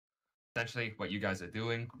essentially what you guys are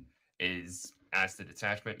doing is, as the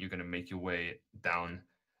detachment, you're going to make your way down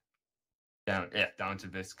to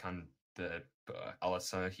this kind of the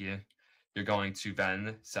LSR here. You're going to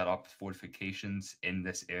then set up fortifications in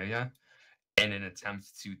this area in an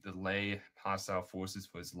attempt to delay hostile forces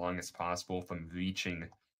for as long as possible from reaching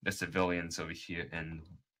the civilians over here in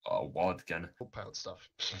Walletgen. Pilot stuff.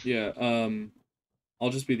 Yeah, I'll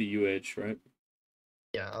just be the UH, right?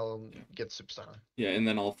 Yeah, I'll get Substana. Yeah, and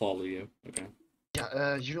then I'll follow you. Okay.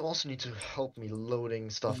 Yeah, you also need to help me loading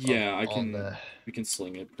stuff Yeah, up I can. on the... We can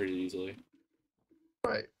sling it pretty easily.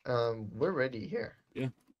 Right, we're ready here. Yeah.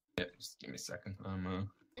 Yeah, just give me a second. Oh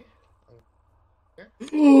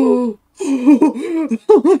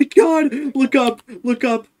my god! Look up! Look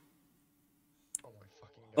up! Oh my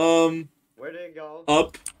fucking god. Where did it go?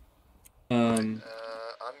 Up. I'm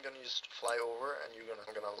gonna just fly over and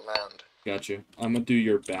I'm gonna land. Got you. I'm gonna do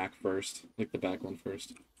your back first. Like the back one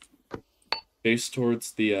first. Face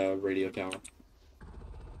towards the radio tower.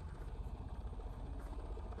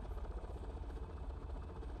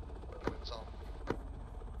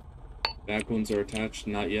 Back ones are attached.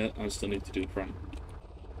 Not yet. I still need to do the front.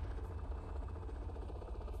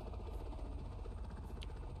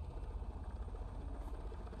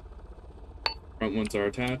 Front ones are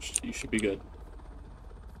attached. You should be good.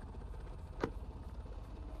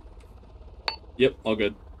 Yep, all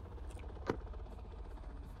good.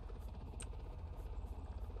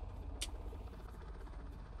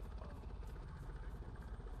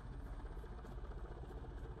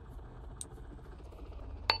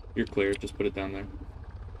 You're clear. Just put it down there.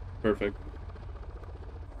 Perfect.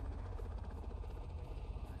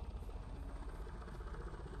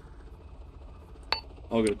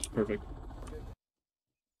 All good. Perfect.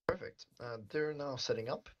 Perfect. They're now setting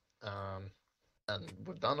up. And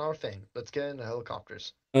we've done our thing. Let's get in the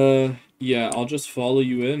helicopters. Yeah, I'll just follow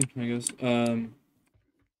you in, I guess.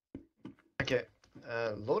 Okay.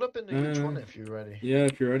 Load up in the huge one if you're ready. Yeah,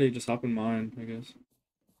 if you're ready, just hop in mine, I guess.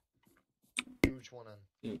 Huge one in.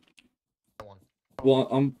 Yeah. One. Well,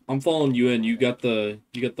 I'm following you in. You got the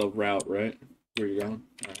route, right? Where you're going?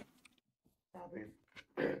 Alright.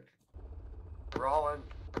 We're all in.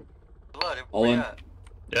 Blood, All where in? you at?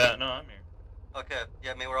 Yeah, no, I'm here. Okay,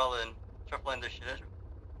 yeah, I mean, we're all in. Triple in this shit.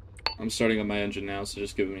 I'm starting up my engine now, so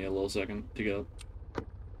just give me a little second to get up.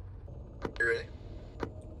 You ready?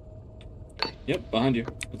 Yep, behind you.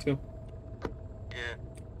 Let's go. Yeah.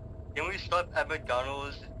 Can we stop at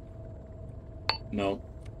McDonald's? No.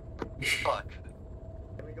 Fuck.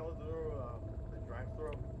 Can we go through the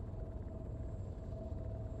drive-thru?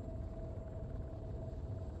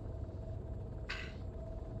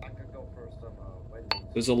 I could go for some Wendy's.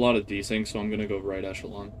 There's a lot of desync, so I'm gonna go right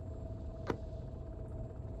echelon.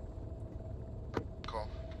 Cool.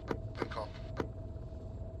 Good call.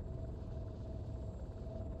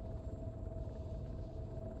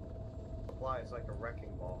 Supply is like a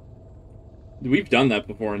wrecking ball. We've done that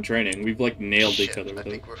before in training. We've like nailed each other I with it.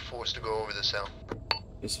 think we're forced to go over the cell.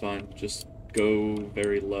 It's fine. Just go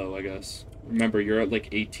very low, I guess. Remember, you're at like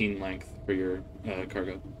 18 length for your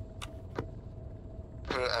cargo.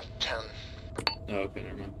 Put it at 10. Oh, okay,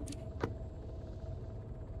 never mind.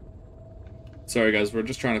 Sorry guys, we're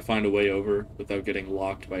just trying to find a way over without getting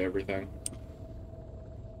locked by everything.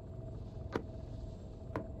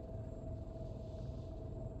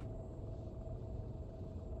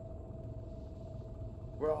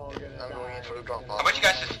 We're all gonna I'm going in for the drop How off. about you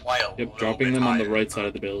guys just fly a Yep, dropping them on the right side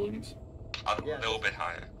of the buildings. A Yeah. little bit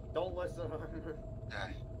higher. Don't listen.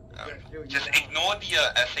 Yeah. Gonna shoot you Just down. ignore the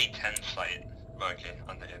SA-10 site. Okay,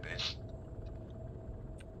 on the airbase.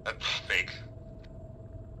 That's fake.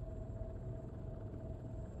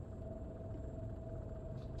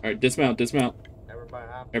 Alright, dismount, dismount. Everybody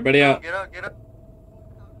happy? Everybody out. Get up, get up.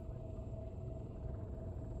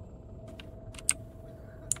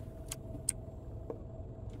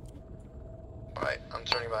 Alright, I'm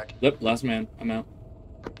turning back. Yep, last man. I'm out.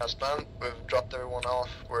 As planned, we've dropped everyone off.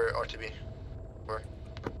 We're RTB. We're...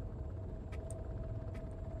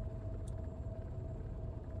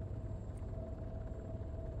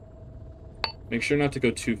 Make sure not to go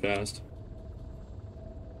too fast.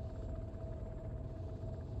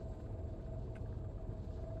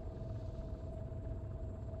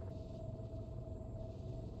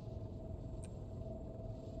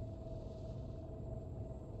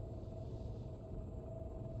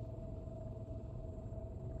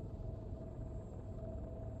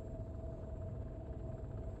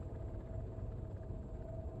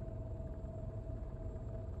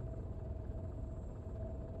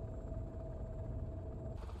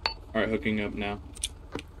 Alright, hooking up now.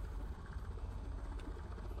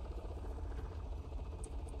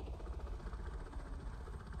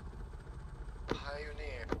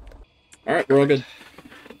 All right, we're all good.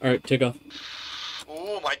 All right, take off.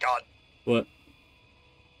 Oh my god. What?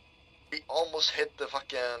 We almost hit the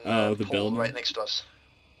fucking The pole building? right next to us.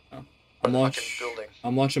 I'm The watch. fucking building.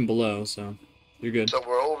 I'm watching below, so you're good. So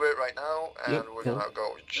we're over it right now, and Yep, we're cool. gonna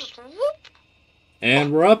go just whoop.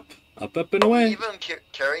 And we're up and Are we away. even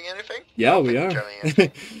carrying anything? I Yeah, don't we think we're are. carrying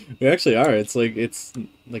anything. We actually are. It's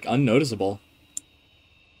like unnoticeable.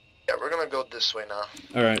 Yeah, we're gonna go this way now.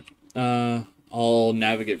 All right. I'll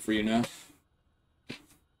navigate for you now.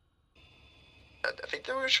 I think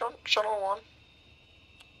they were channel 1.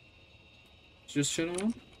 Just channel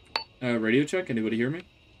one. Radio check. Anybody hear me?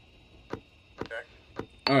 Okay.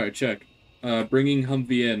 All right, check. Bringing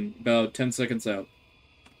Humvee in about 10 seconds out.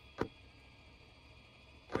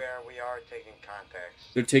 Where we are taking contacts.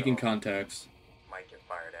 They're taking so contacts. Might get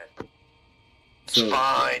fired at. It's So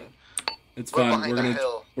fine. it's We're fine. behind the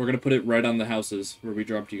hill. We're gonna put it right on the houses where we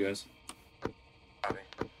dropped you guys. Copy.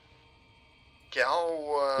 Okay,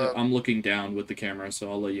 Yeah, I'm looking down with the camera, so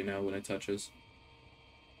I'll let you know when it touches.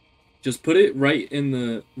 Just put it right in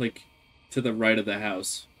the to the right of the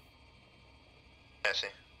house. I see.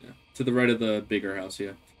 Yeah, to the right of the bigger house.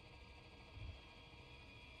 Yeah.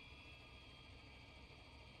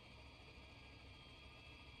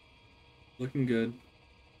 Looking good.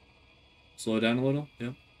 Slow down a little.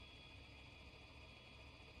 Yep.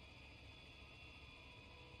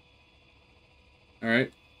 All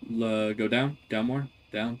right. Go down. Down more.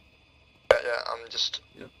 Down. Yeah, I'm just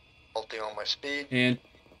Yep. halting on my speed. And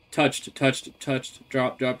touched.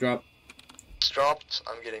 Drop. It's dropped.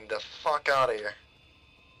 I'm getting the fuck out of here.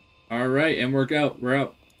 All right, and we're out. We're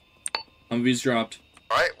out. Humvee's dropped.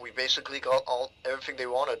 Alright, we basically got everything they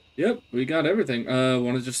wanted. Yep, we got everything.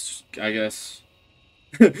 Want to just, I guess,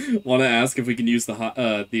 want to ask if we can use the attack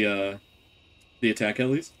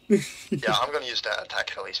helis? Yeah, I'm gonna use that attack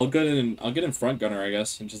helis. I'll get in front gunner, I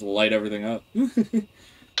guess, and just light everything up. The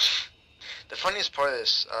funniest part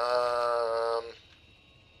is,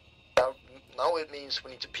 now it means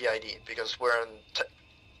we need to PID because we're in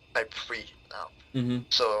type 3 now. Mm-hmm.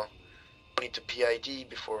 So we need to PID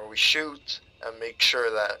before we shoot and make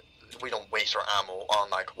sure that we don't waste our ammo on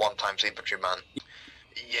like 1x infantryman.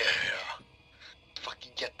 Yeah.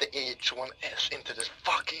 Fucking get the H1S into this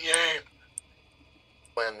fucking game.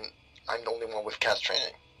 When I'm the only one with cast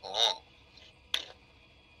training. Oh.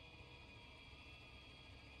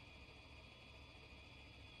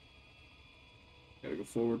 Gotta go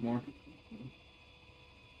forward more.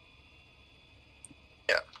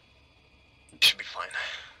 Yeah. Should be fine.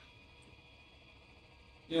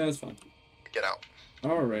 Yeah, that's fine. Get out.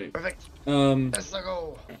 All right. Perfect. Let's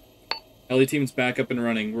go. Heli team's back up and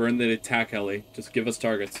running. We're in the attack heli. Just give us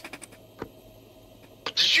targets.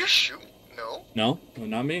 Did you shoot? No. No,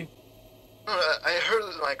 not me. I heard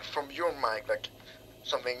like from your mic like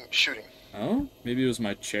something shooting. Oh, maybe it was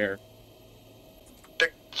my chair.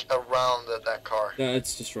 Check around that car. Yeah,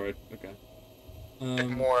 it's destroyed. Okay.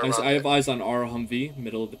 More around I have it. eyes on our Humvee,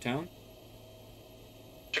 middle of the town.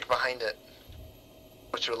 Check behind it.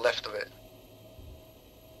 Or to the left of it.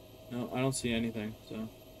 No, I don't see anything. So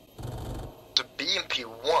The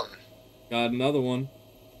BMP-1. got another one.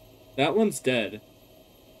 That one's dead.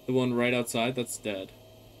 The one right outside, that's dead.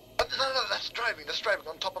 No, that's driving. That's driving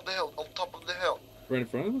on top of the hill. On top of the hill. Right in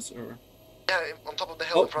front of us, or? Yeah, on top of the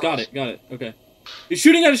hill Oh, in front got of us. it, got it. Okay. He's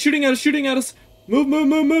shooting at us, shooting at us, shooting at us. Move,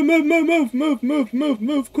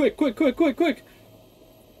 quick.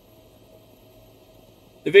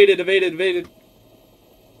 Evaded.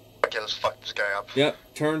 Okay, let's fuck this guy up. Yep,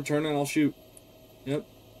 turn, and I'll shoot. Yep.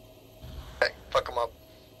 Okay, fuck him up.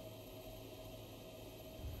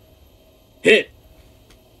 Hit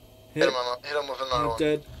Hit him with another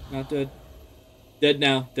one. Not dead. Dead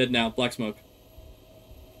now, black smoke.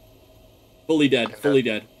 Fully dead.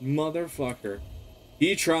 Motherfucker.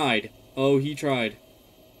 He tried. Oh, he tried.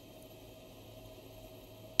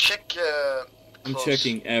 Check, I'm close.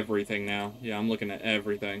 checking everything now. Yeah, I'm looking at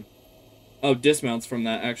everything. Oh, dismounts from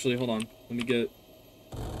that, actually. Hold on. Let me get...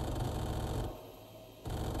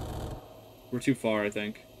 We're too far, I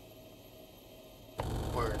think.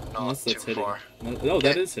 We're Unless not that's too hitting. far. Oh,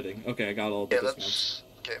 that is hitting. Okay, I got all the Yeah, dismounts.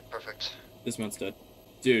 Okay, perfect. Dismount's dead.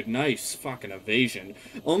 Dude, nice fucking evasion.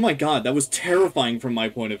 Oh my god, that was terrifying from my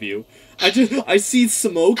point of view. I see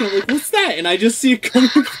smoke, and I'm like, what's that? And I just see it coming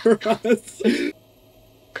for us. Okay,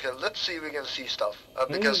 let's see if we can see stuff.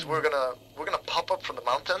 Because we're gonna pop up from the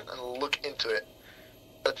mountain and look into it.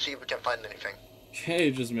 Let's see if we can find anything.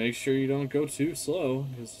 Okay, just make sure you don't go too slow,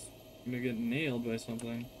 because you're gonna get nailed by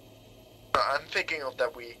something. I'm thinking of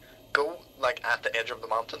that we go like at the edge of the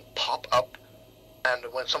mountain, pop up, and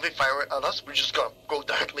when something fires at us, we're just gonna go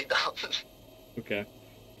directly down. Okay.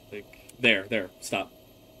 Like, There. Stop.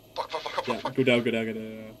 Fuck. Yeah, go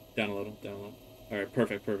down. Down a little. All right,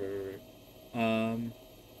 perfect. I'm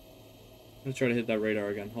gonna try to hit that radar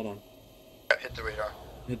again. Hold on. Hit the radar.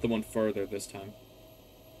 Hit the one further this time.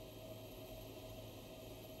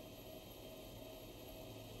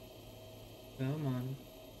 Come on.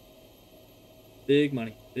 Big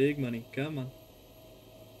money. Come on.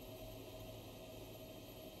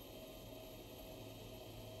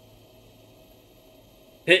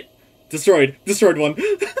 Hit. Destroyed one.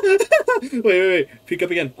 Wait. Peek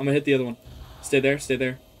up again. I'm gonna hit the other one. Stay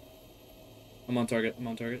there. I'm on target.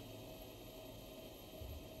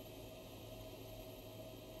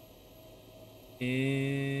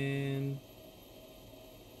 And...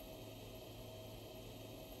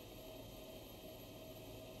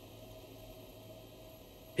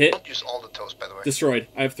 hit. Don't use all the toast, by the way. Destroyed.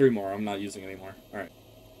 I have 3 more. I'm not using any more. Alright.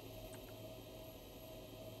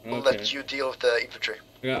 We'll let you deal with the infantry.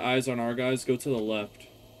 I got eyes on our guys. Go to the left.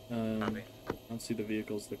 I Copy. don't see the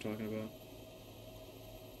vehicles they're talking about.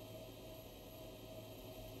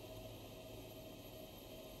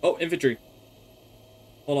 Oh, infantry.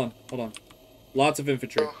 Hold on. Lots of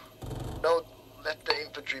infantry. No, let the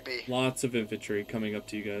infantry be. Lots of infantry coming up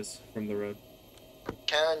to you guys from the road.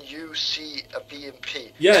 Can you see a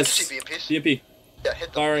BMP? Yes. Can you see BMPs? BMP. Yeah, hit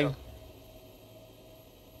them. Firing. Yeah.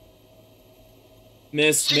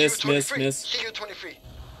 Miss. CU-23.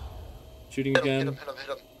 Shooting Hit again. him.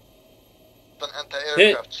 An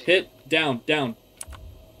anti-aircraft. Hit. Down.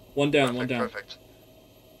 One down. Perfect.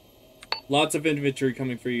 Lots of infantry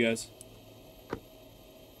coming for you guys.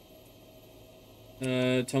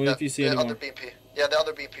 Tell me if you see any other more. BMP. Yeah, the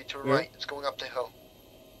other BMP to the Where? right. It's going up the hill.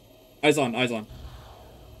 Eyes on.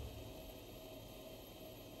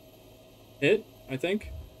 Hit, I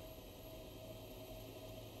think.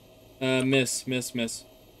 Miss.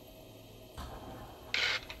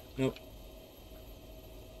 Nope.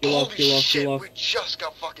 Holy shit, Peel off. we just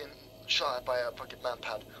got fucking shot at by a fucking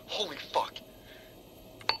manpad. Holy fuck.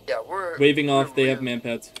 Yeah, we're... Waving off, they have really-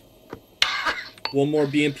 manpads. One more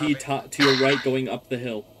BMP to your right going up the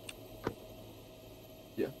hill.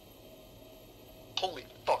 Holy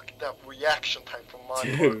fuck, that reaction time from my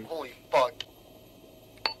Dude. part. Holy fuck.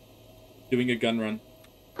 Doing a gun run.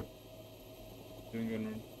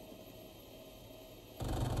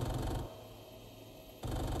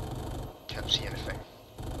 Can't see anything.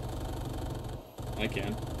 I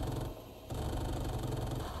can.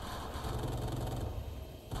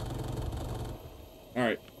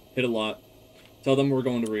 Alright, hit a lot. Tell them we're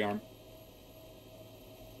going to rearm.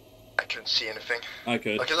 I couldn't see anything. I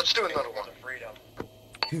could. Okay, let's do another one. Freedom.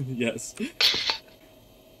 Yes. Okay,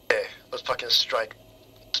 let's fucking strike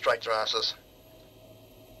their asses.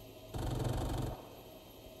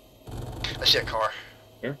 I see a car.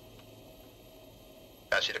 Where?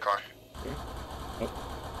 Yeah, I see the car.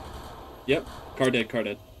 Yep. Car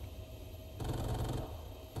dead.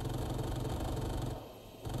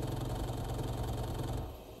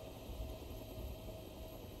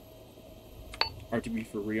 RTB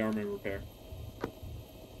for rearm and repair.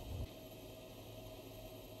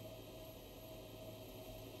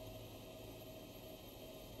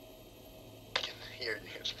 I can hear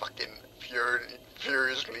his fucking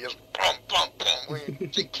furiously just bum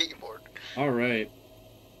with the keyboard. Alright.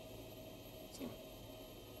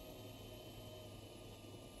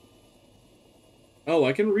 Oh,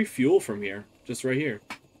 I can refuel from here. Just right here.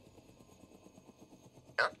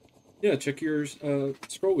 Yeah? Yeah, check your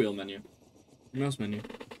scroll wheel menu. Your mouse menu.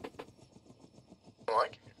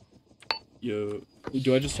 Like? Yo.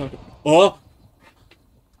 Do I just talk? Oh!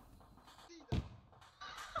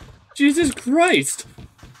 Jesus Christ!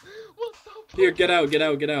 What the fuck? Here, get out.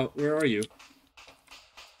 Where are you?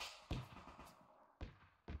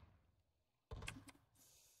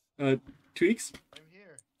 Tweaks? I'm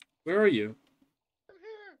here. Where are you? I'm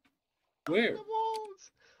here. Where? In the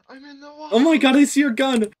walls. I'm in the walls. Oh my god, I see your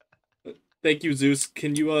gun! Thank you, Zeus.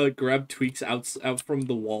 Can you, grab Tweaks out from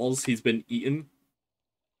the walls? He's been eaten.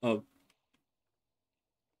 Oh.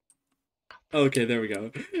 Okay, there we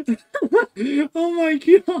go. Oh my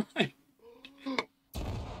god!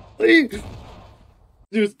 Wait.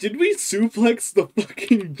 Dude, did we suplex the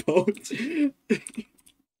fucking boat?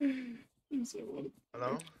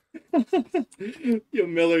 Hello? Yo,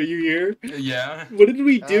 Miller, you here? Yeah. What did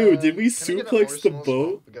we do? Did we Can I get a suplex more the small boat?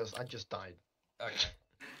 smoke? Because I just died. Okay.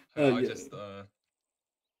 Oh, I yeah. just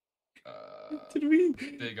Did we?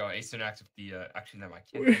 there you go. Ace active the actually never mind.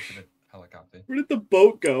 I Where- can't go to the helicopter. Where did the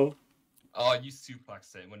boat go? Oh, you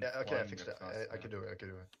suplex it when Yeah, okay, I flying fixed it. across I the- could do it.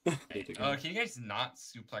 Can you guys not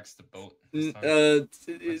suplex the boat this time?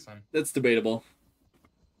 Next time? That's debatable.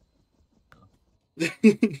 What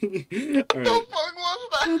Alright. the fuck was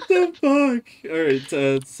that? What the fuck? Alright,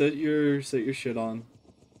 set your shit on.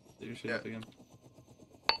 Set your shit up again.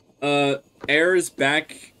 Air is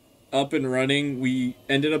back up and running. We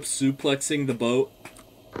ended up suplexing the boat.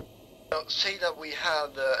 Now, say that we had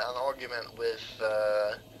an argument with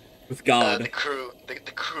With God. the crew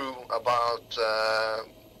about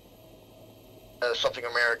something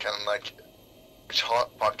American, like which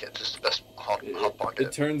hot pocket is the best hot pocket.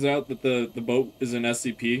 It turns out that the boat is an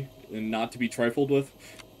SCP and not to be trifled with.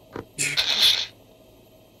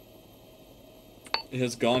 It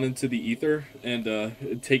has gone into the ether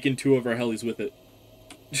and taken 2 of our helis with it.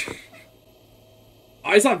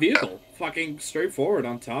 Eyes on vehicle. Fucking straightforward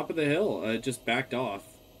on top of the hill. It just backed off.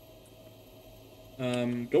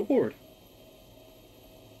 Go forward.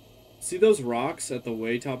 See those rocks at the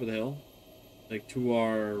way top of the hill? Like to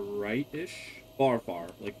our right-ish? Far.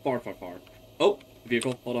 Like far. Oh!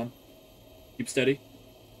 Vehicle, hold on. Keep steady.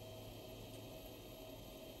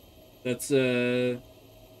 That's,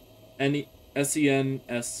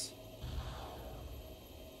 SENS.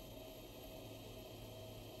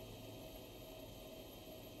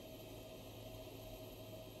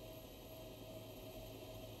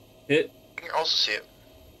 Hit. I can also see it.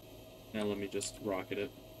 Now let me just rocket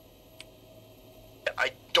it.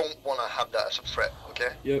 I don't want to have that as a threat,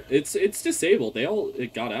 okay? Yep, it's disabled.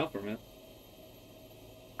 It got out from it.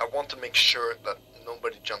 I want to make sure that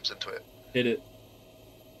nobody jumps into it. Hit it.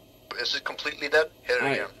 Is it completely dead? Hit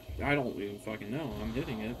it again. I don't even fucking know. I'm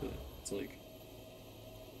hitting it, but it's like...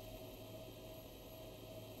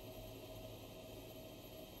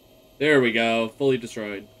 There we go. Fully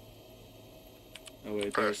destroyed. Oh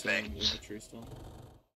wait, there's some Perfect. infantry still.